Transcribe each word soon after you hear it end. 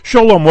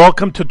Shalom,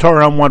 welcome to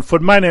Torah on One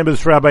Foot. My name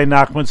is Rabbi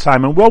Nachman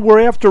Simon. Well, we're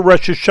after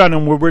Rosh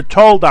Hashanah, where we're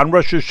told on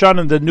Rosh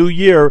Hashanah, the new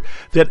year,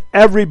 that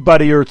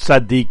everybody are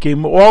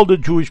tzaddikim, all the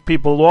Jewish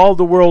people, all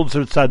the worlds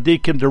are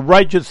tzaddikim, they're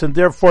righteous, and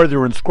therefore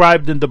they're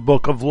inscribed in the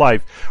book of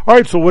life.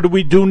 Alright, so what do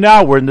we do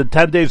now? We're in the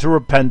 10 days of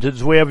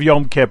repentance, we have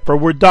Yom Kippur,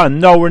 we're done.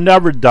 No, we're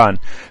never done.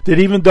 That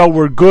even though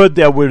we're good,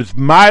 that we're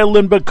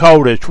Ma'alin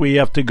B'Kodesh, we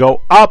have to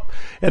go up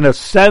and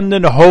ascend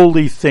in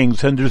holy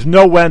things, and there's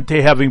no end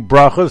to having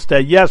brachas,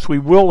 that yes, we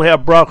will have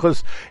brachas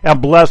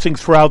and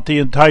blessings throughout the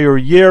entire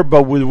year,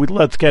 but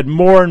let's get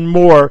more and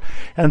more,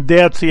 and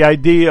that's the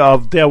idea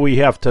of that we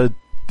have to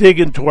dig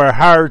into our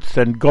hearts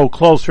and go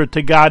closer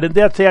to God, and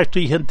that's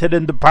actually hinted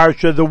in the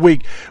parsha of the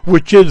week,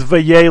 which is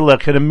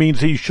Vayelech, and it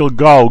means he shall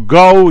go.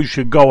 He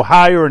should go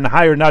higher and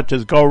higher, not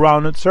just go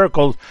around in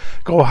circles,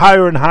 go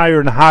higher and higher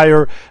and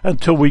higher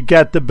until we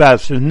get the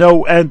best. There's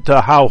no end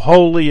to how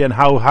holy and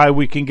how high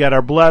we can get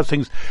our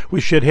blessings.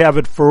 We should have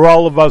it for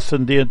all of us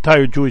and the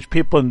entire Jewish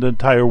people and the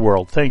entire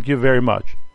world. Thank you very much.